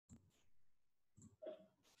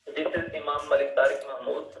Imam Malik Tariq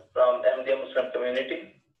Mahmood from MD Muslim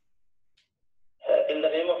Community. In the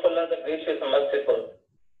name of Allah, the Gracious and Merciful,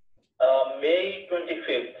 May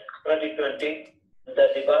 25th, 2020, the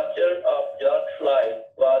departure of George Floyd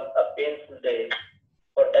was a painful day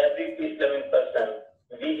for every peace-loving person,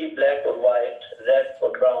 be he black or white, red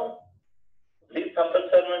or brown. This humble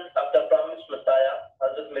servant of the promised Messiah,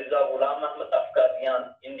 Hazrat Mirza Ghulam Ahmad of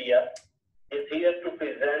Qadian, India, is here to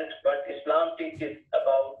present what Islam teaches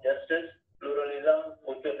about justice, pluralism,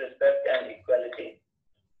 mutual respect, and equality.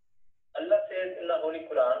 Allah says in the Holy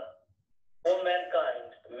Quran, O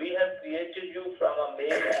mankind, we have created you from a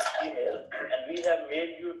male and female, and we have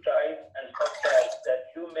made you tribes and subtribes that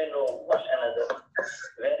you may know one another.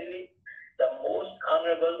 Verily, the most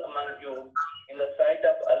honorable among you in the sight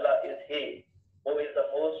of Allah is He, who is the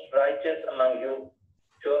most righteous among you.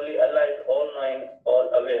 Surely Allah is all-knowing,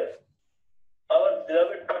 all-aware. Our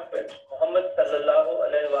beloved Prophet Muhammad sallallahu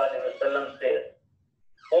alaihi wasallam says,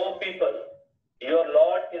 O people, your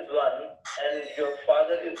Lord is one and your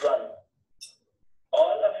Father is one.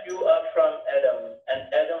 All of you are from Adam, and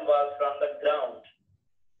Adam was from the ground.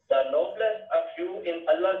 The noblest of you in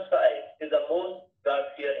Allah's sight is the most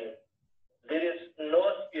God-fearing. There is no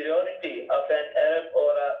superiority of an Arab or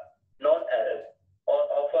a non-Arab, or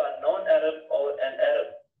of a non-Arab or an Arab,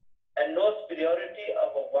 and no superiority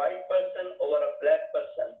of a white person over a black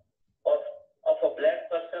person, of a black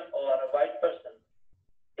person over a white person,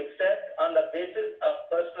 except on the basis of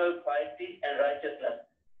personal piety and righteousness.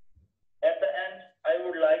 At the end, I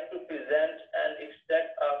would like to present an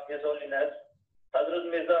extract of His Holiness Hazrat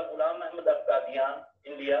Mirza Ghulam Ahmad of Qadian,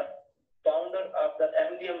 India, founder of the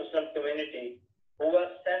Ahmadiyya Muslim community, who was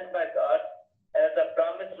sent by God as the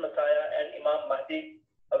promised Messiah and Imam Mahdi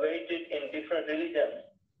awaited in different religions.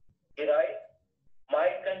 He writes, My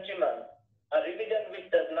countrymen, a religion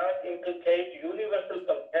which does not inculcate universal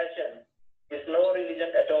compassion is no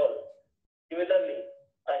religion at all. Similarly,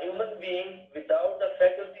 a human being without the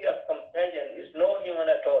faculty of compassion is no human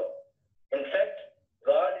at all. In fact,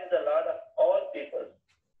 God is the Lord of all people.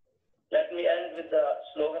 Let me end with the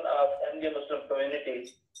slogan of MD Muslim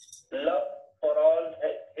community, love for all,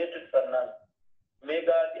 hatred for none. May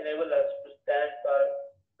God enable us to stand for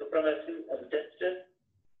supremacy and justice,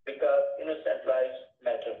 because innocent lives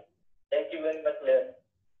matter. Thank you very much, Mayor.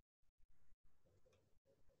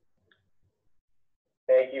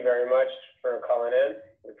 Thank you very much for calling in.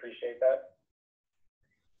 We appreciate that.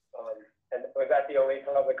 And was that the only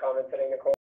public comment today, Nicole?